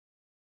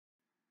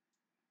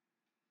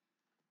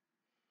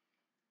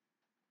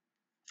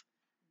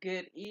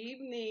Good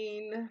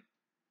evening.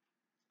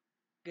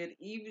 Good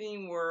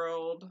evening,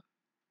 world.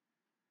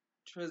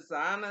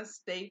 Trazana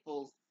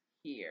Staples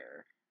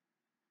here.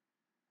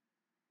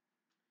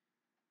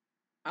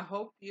 I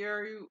hope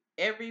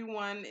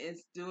everyone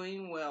is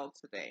doing well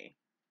today.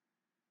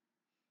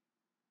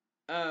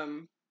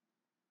 Um,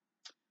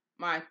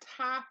 my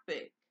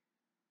topic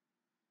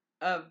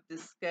of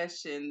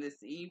discussion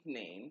this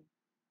evening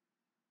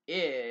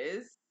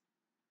is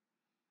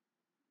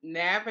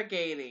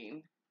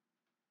navigating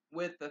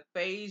with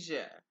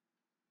aphasia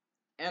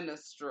and a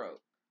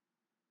stroke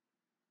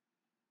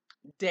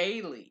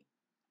daily.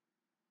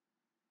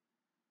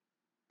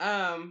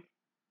 Um,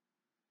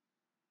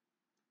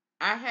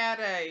 I had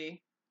a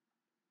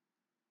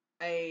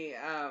I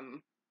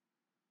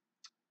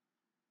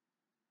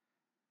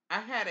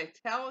had a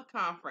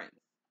teleconference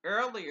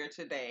earlier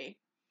today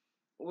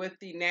with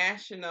the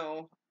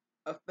National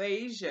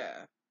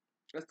Aphasia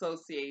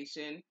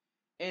Association,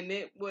 and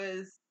it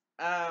was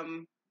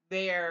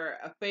their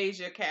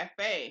Aphasia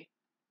Cafe,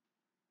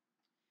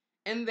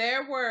 and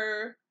there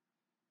were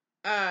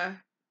uh,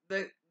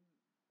 the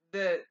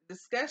the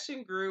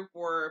discussion group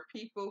were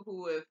people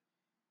who have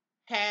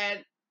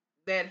had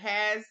that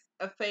has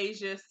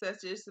aphasia,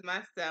 such as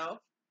myself,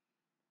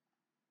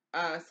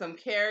 some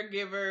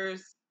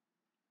caregivers,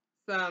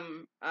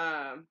 some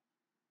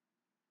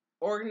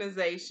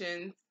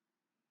organizations,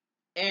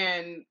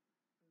 and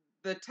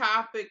the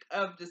topic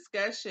of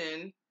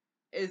discussion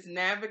is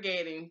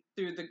navigating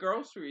through the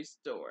grocery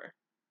store.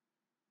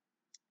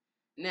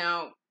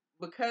 Now,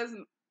 because,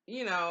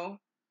 you know,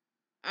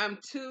 I'm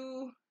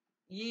 2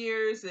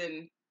 years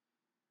and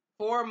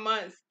 4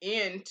 months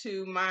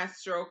into my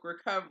stroke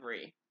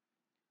recovery,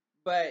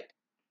 but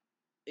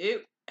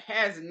it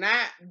has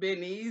not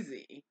been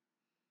easy,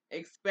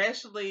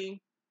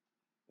 especially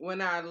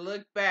when I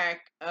look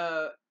back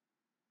on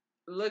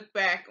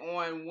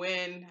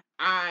when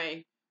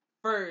I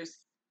first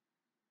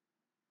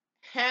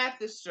had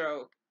the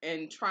stroke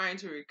and trying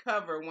to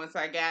recover once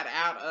I got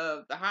out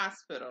of the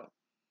hospital.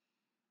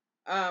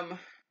 Um,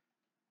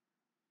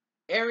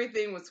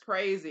 Everything was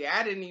crazy.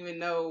 I didn't even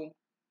know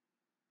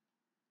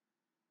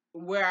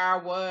where I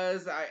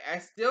was. I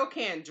still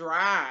can't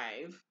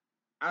drive.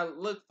 I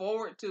look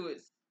forward to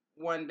it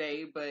one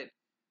day, but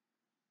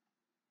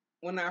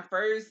when I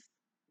first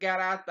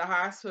got out the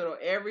hospital,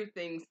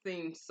 everything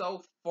seemed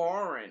so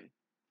foreign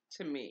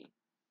to me,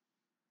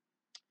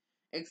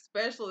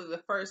 especially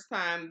the first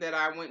time that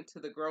I went to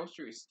the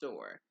grocery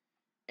store.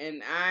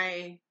 And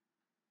I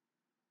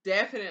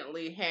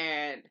definitely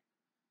had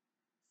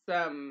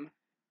some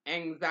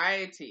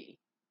anxiety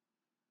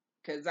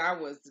because I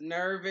was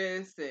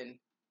nervous and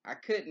I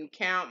couldn't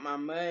count my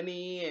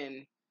money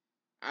and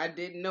I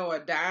didn't know a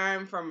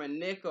dime from a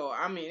nickel.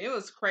 I mean, it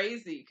was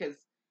crazy because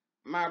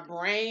my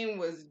brain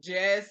was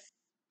just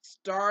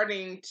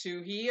starting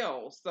to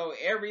heal. So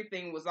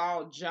everything was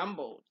all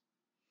jumbled.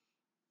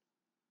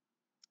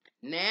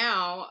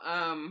 Now,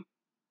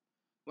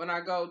 when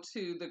I go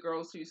to the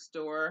grocery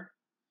store,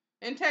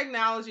 and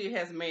technology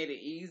has made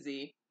it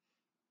easy,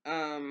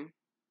 um,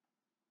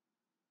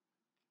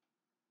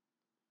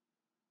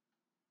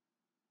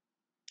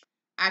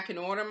 I can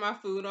order my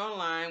food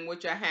online,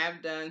 which I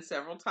have done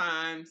several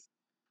times,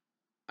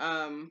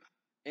 um,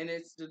 and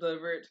it's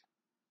delivered.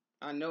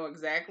 I know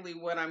exactly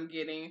what I'm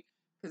getting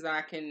because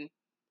I can,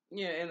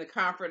 in the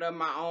comfort of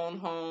my own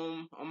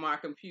home on my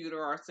computer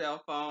or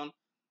cell phone,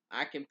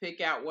 I can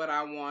pick out what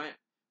I want.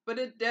 But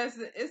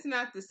it's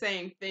not the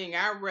same thing.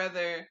 I'd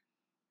rather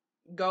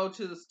go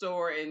to the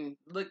store and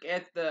look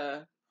at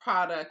the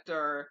product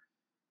or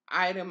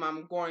item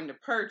I'm going to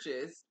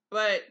purchase.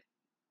 But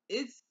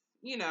it's,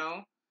 you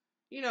know,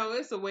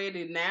 it's a way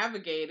to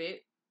navigate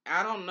it.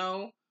 I don't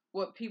know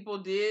what people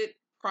did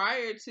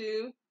prior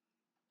to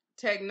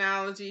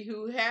technology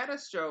who had a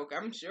stroke.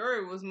 I'm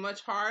sure it was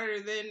much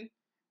harder than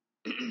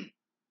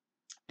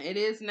it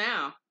is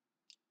now.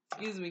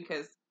 Excuse me,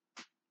 because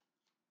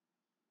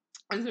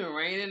it's been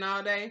raining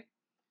all day.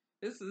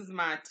 This is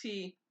my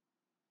tea.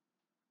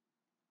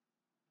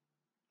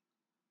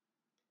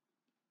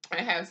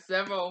 I have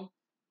several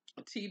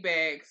tea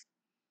bags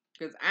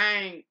because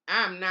I'm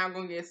not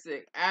gonna get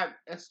sick.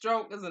 A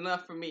stroke is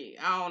enough for me.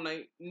 I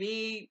don't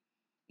need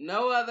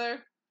no other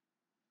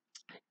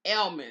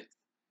ailments.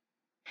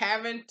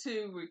 Having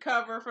to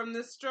recover from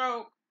this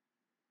stroke,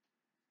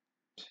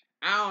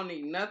 I don't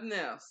need nothing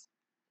else.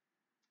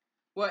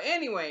 Well,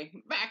 anyway,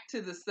 back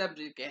to the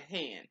subject at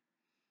hand.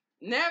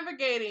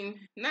 Navigating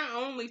not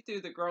only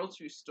through the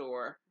grocery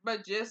store,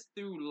 but just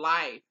through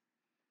life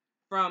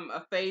from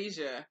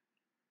aphasia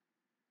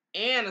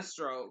and a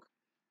stroke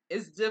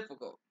is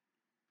difficult,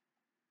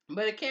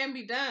 but it can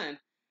be done,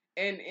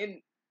 and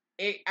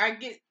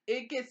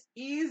it gets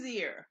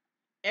easier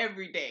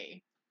every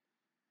day.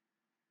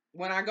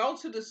 When I go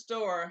to the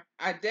store,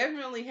 I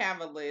definitely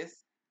have a list,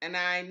 and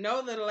I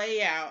know the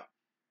layout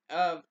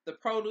of the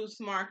produce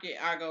market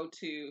I go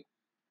to,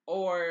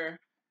 or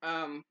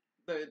um,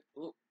 the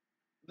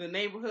the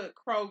neighborhood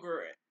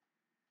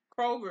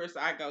Kroger's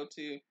I go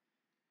to.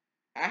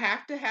 I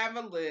have to have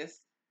a list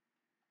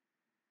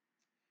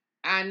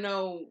I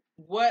know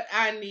what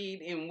I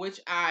need in which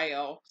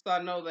aisle, so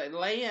I know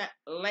the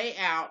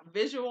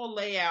visual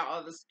layout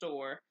of the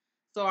store,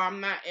 so I'm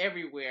not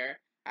everywhere.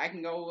 I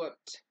can go up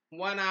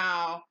one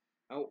aisle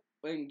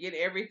and get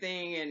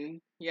everything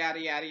and yada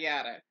yada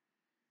yada.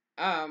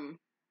 Um,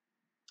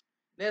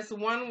 that's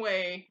one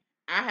way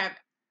I have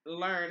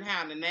learned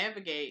how to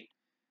navigate.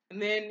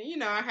 And then,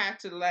 I have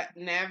to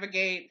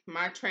navigate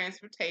my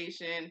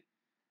transportation.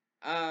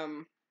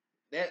 Um,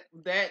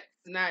 that's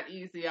not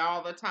easy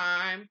all the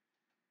time.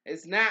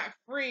 It's not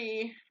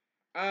free,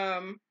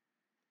 um,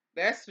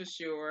 that's for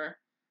sure.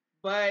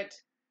 But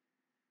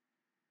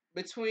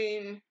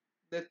between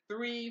the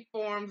three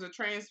forms of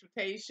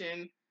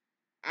transportation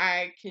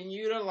I can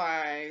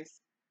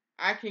utilize,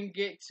 I can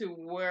get to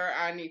where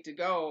I need to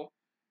go.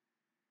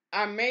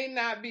 I may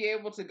not be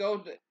able to go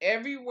to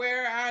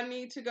everywhere I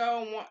need to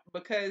go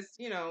because,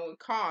 it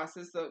costs.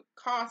 It's a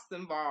cost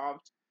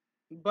involved.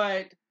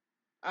 But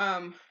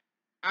um,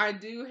 I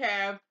do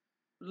have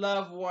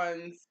loved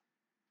ones.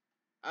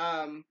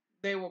 Um,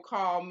 they will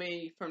call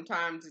me from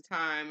time to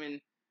time and,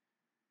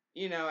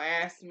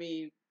 ask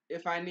me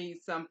if I need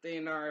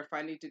something or if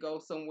I need to go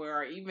somewhere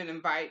or even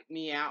invite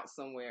me out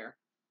somewhere.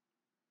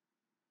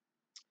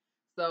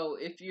 So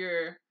if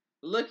you're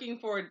looking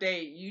for a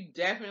date, you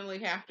definitely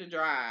have to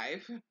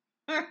drive.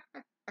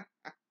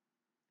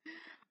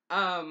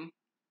 um,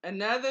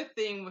 Another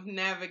thing with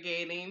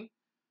navigating,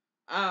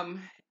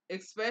 um,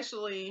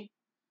 especially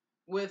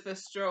with a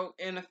stroke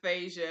and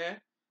aphasia,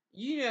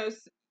 you know,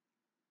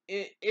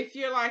 if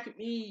you're like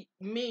me,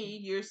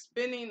 you're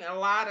spending a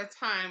lot of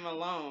time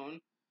alone.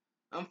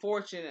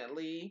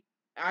 Unfortunately,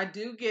 I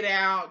do get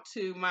out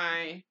to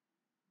my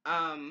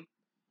um,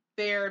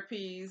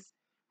 therapies,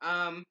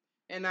 um,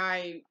 and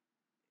I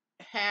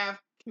have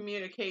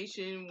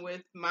communication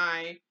with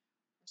my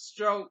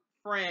stroke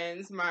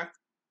friends, my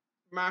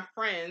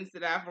friends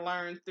that I've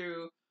learned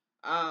through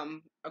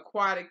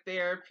aquatic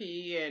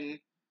therapy and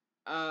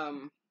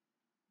um,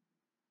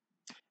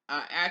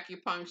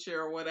 acupuncture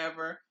or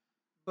whatever.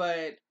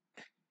 But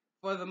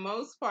for the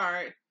most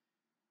part,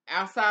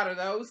 outside of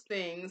those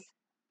things,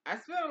 I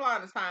spend a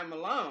lot of time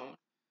alone.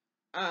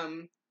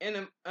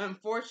 And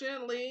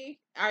unfortunately,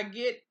 I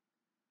get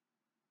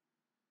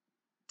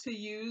to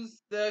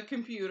use the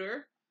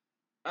computer,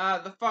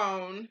 the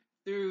phone,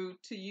 through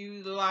to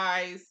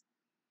utilize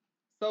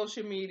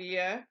social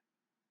media.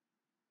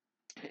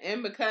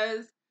 And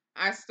because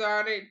I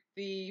started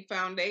the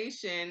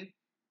foundation,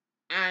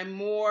 I'm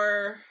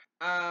more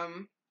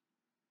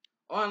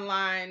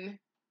online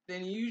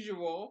than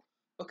usual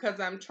because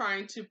I'm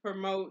trying to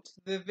promote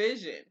the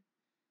vision.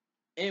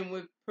 And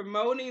with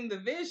promoting the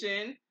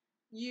vision,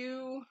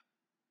 you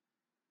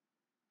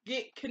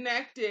get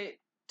connected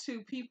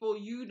to people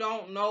you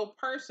don't know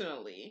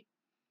personally.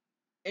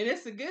 And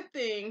it's a good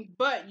thing,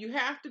 but you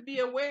have to be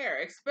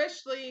aware,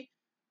 especially,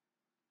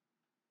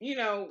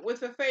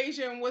 with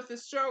aphasia and with a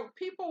stroke,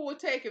 people will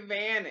take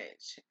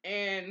advantage.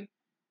 And,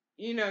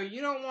 you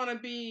don't want to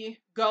be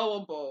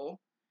gullible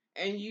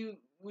and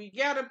we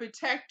got to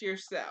protect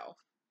yourself.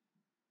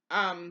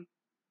 Um,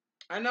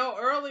 I know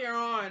earlier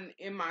on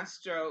in my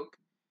stroke,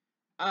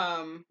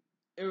 um,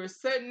 there were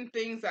certain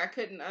things I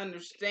couldn't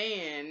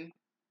understand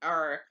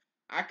or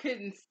I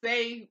couldn't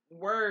say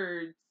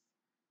words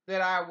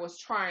that I was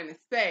trying to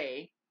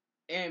say,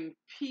 and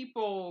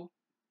people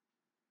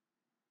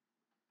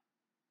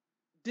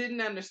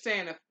didn't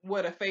understand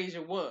what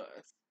aphasia was.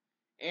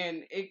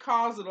 And it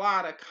caused a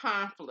lot of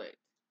conflict.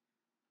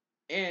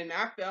 And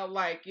I felt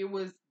like it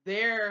was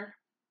their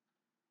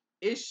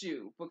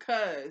issue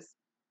because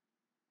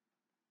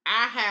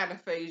I had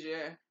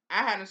aphasia,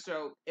 I had a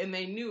stroke, and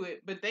they knew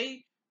it, but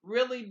they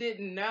really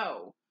didn't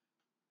know.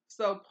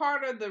 So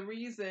part of the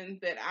reason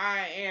that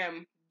I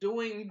am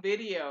doing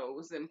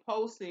videos and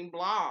posting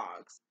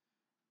blogs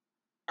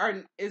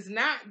is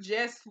not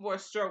just for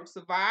stroke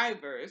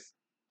survivors,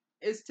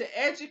 is to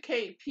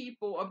educate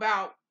people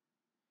about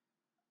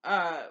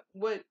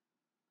what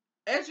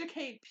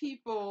educate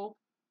people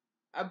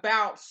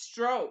about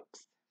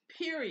strokes,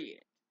 period.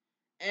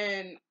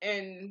 And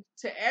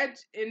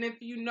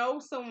if you know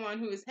someone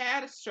who has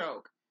had a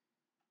stroke,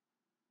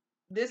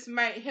 this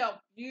might help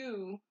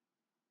you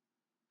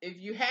if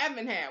you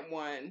haven't had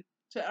one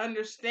to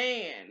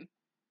understand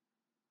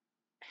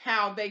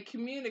how they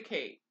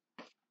communicate.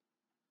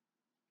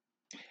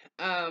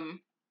 Um,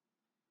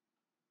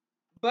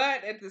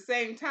 but at the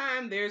same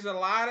time, there's a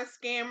lot of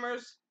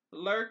scammers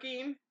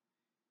lurking.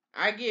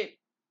 I get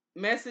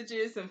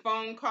messages and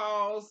phone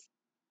calls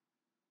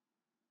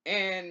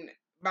and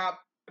about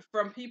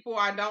from people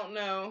I don't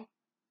know,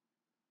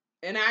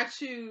 and I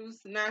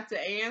choose not to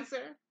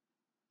answer.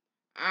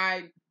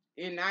 I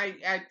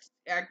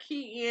I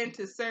key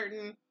into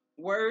certain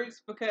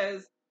words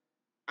because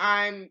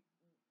I'm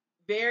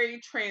very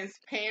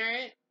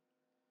transparent.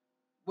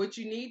 What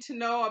you need to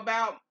know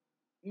about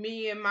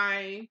me and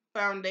my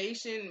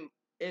foundation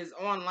is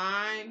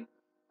online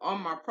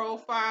on my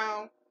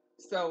profile.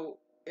 So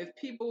if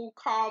people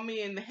call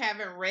me and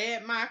haven't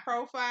read my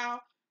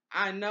profile,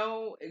 I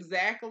know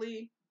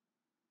exactly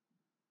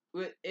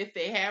if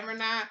they have or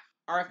not,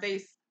 or if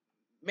they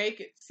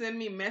send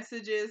me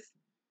messages,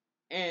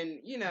 and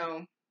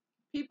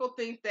people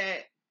think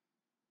that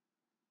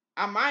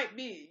I might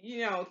be,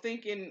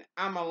 thinking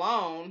I'm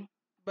alone,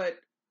 but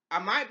I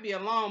might be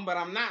alone, but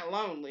I'm not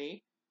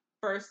lonely.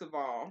 First of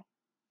all,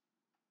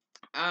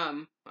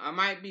 I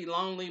might be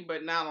lonely,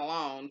 but not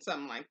alone,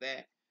 something like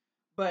that.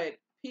 But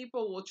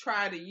people will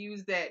try to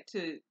use that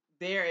to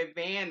their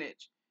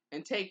advantage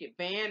and take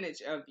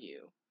advantage of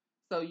you.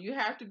 So you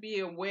have to be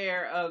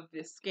aware of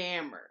the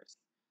scammers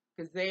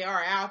because they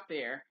are out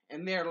there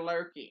and they're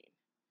lurking.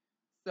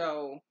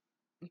 So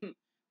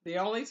the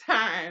only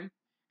time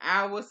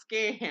I was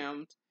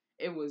scammed,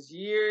 it was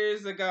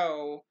years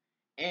ago,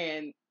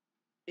 and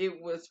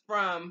it was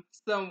from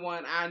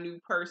someone I knew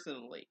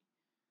personally.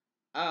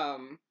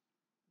 Um,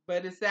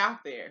 but it's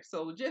out there.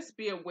 So just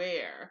be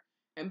aware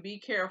and be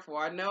careful.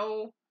 I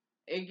know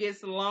it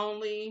gets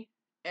lonely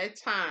at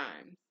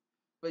times,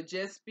 but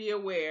just be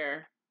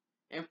aware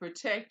and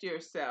protect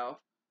yourself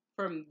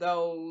from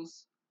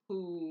those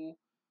who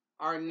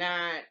are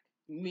not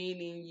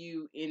meaning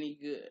you any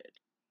good.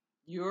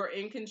 You're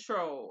in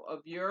control of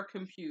your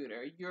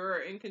computer. You're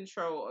in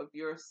control of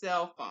your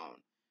cell phone.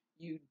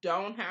 You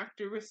don't have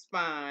to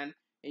respond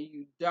and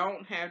you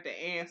don't have to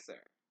answer.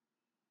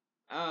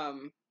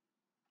 Um,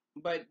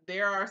 but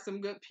there are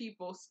some good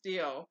people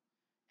still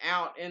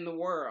out in the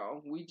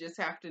world. We just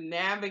have to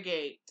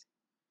navigate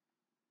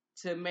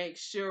to make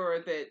sure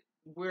that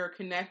we're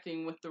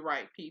connecting with the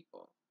right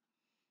people.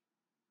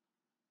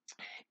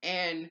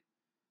 And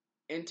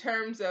in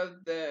terms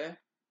of the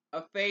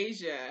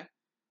aphasia,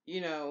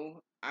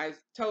 I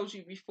told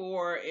you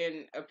before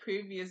in a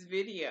previous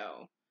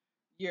video,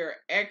 your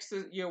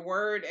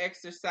word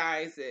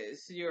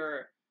exercises,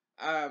 your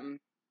um,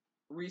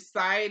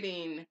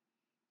 reciting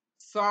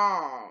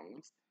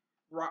songs,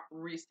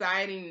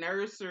 reciting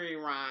nursery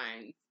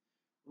rhymes,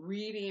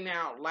 reading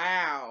out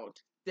loud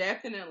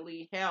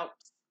definitely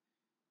helps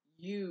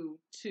you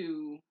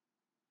to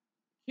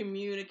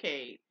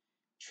communicate,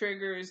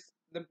 triggers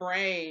the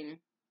brain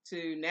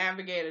to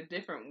navigate a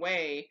different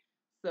way.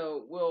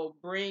 So we'll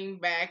bring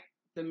back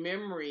the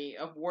memory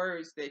of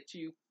words that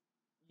you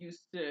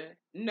used to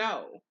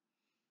know.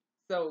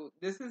 So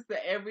this is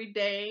the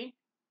everyday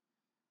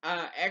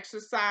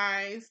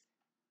exercise.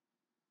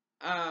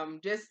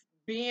 Just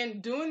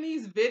doing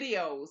these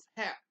videos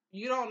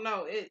you don't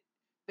know it.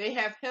 They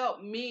have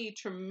helped me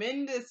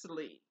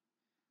tremendously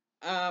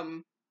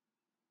um,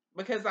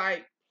 because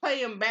I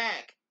play them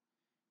back,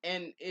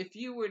 and if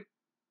you were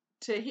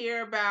to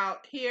hear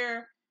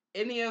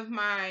any of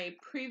my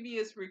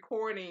previous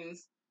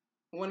recordings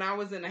when I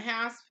was in the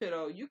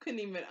hospital, you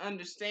couldn't even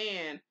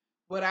understand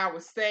what I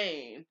was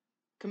saying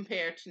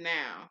compared to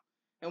now.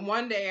 And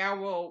one day I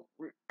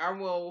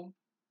will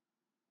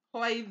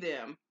play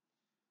them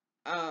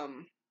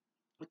um,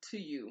 to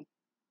you.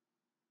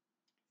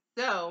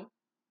 So,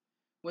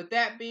 with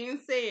that being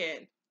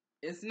said,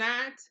 it's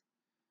not.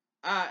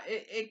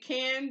 It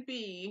can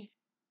be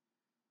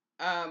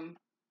um,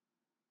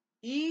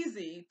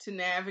 easy to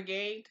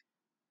navigate,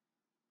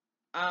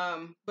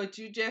 but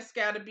you just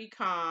got to be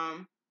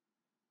calm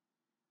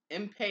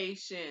and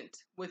patient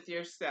with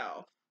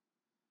yourself.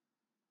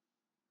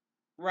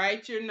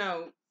 Write your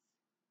notes.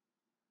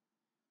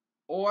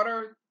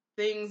 Order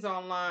things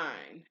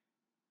online.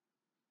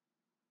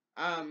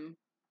 Um,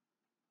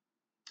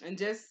 and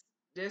just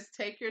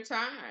take your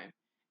time.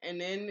 And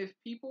then if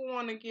people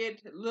want to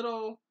get a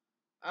little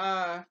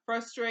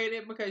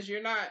frustrated because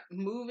you're not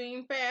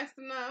moving fast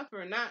enough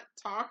or not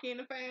talking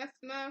fast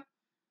enough,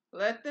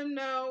 let them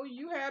know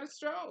you had a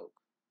stroke.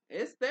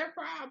 It's their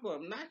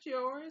problem, not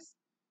yours.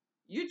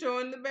 You're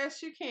doing the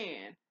best you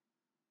can.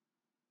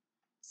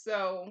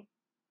 So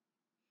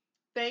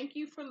thank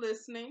you for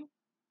listening.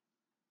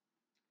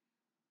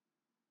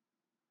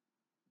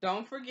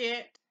 Don't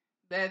forget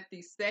that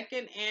the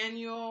second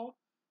annual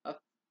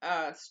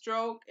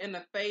stroke and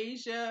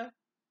aphasia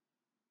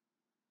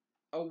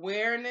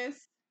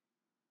awareness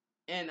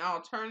and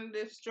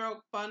alternative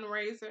stroke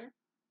fundraiser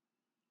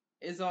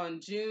is on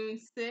June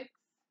 6th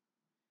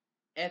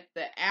at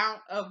the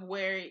Out of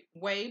Way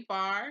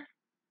Bar.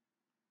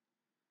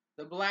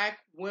 The Black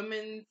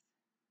Women's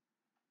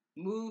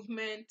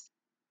Movement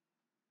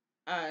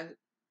uh,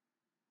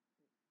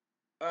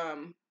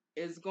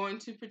 is going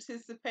to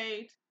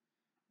participate.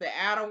 The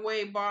Out of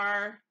Way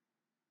Bar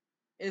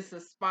is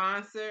a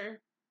sponsor,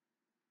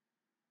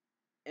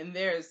 and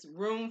there's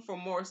room for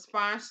more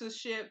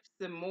sponsorships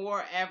and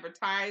more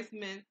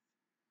advertisements.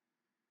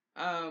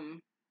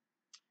 Um,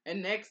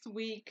 and next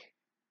week,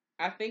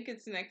 I think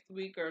it's next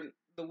week or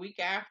the week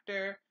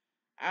after,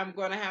 I'm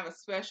going to have a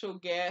special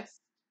guest,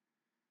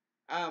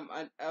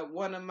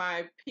 one of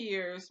my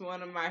peers,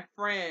 one of my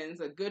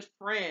friends, a good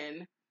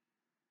friend,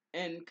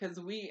 and because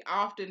we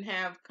often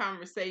have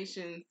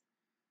conversations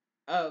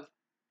of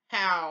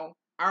how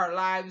our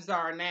lives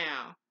are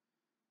now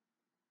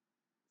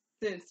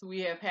since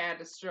we have had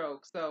a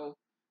stroke. So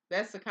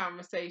that's a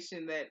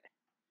conversation that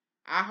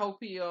I hope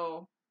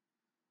he'll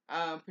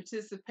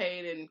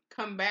participate and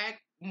come back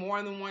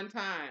more than one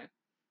time.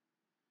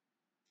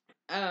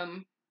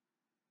 Um,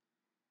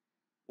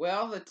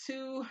 well, the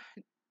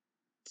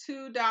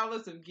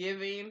 $2 of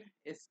giving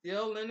is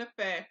still in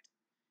effect.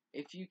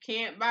 If you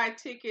can't buy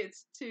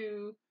tickets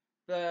to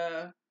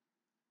the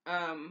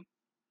um,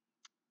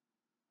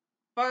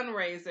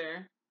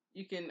 fundraiser,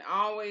 you can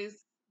always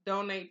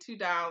donate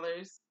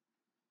 $2.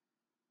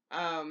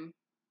 Um,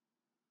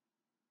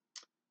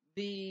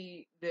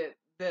 the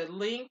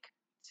link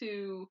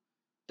to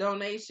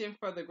donation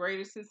for the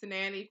Greater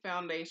Cincinnati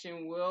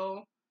Foundation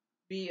will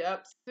be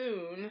up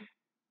soon.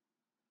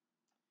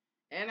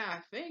 And I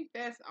think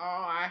that's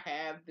all I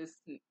have this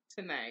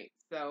tonight.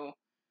 So,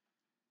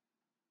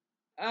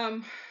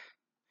 um,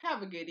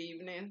 have a good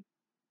evening.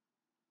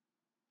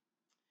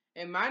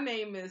 And my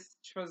name is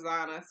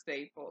Trazana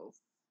Staples,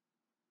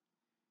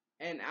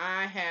 and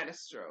I had a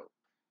stroke.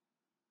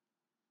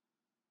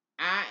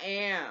 I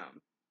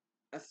am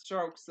a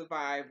stroke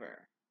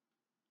survivor.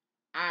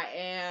 I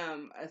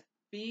am a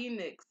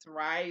phoenix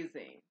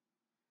rising.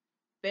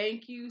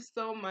 Thank you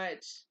so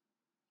much.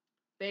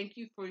 Thank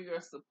you for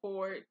your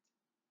support.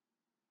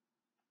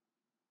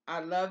 I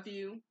love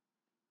you.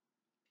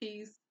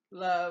 Peace,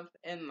 love,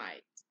 and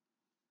light.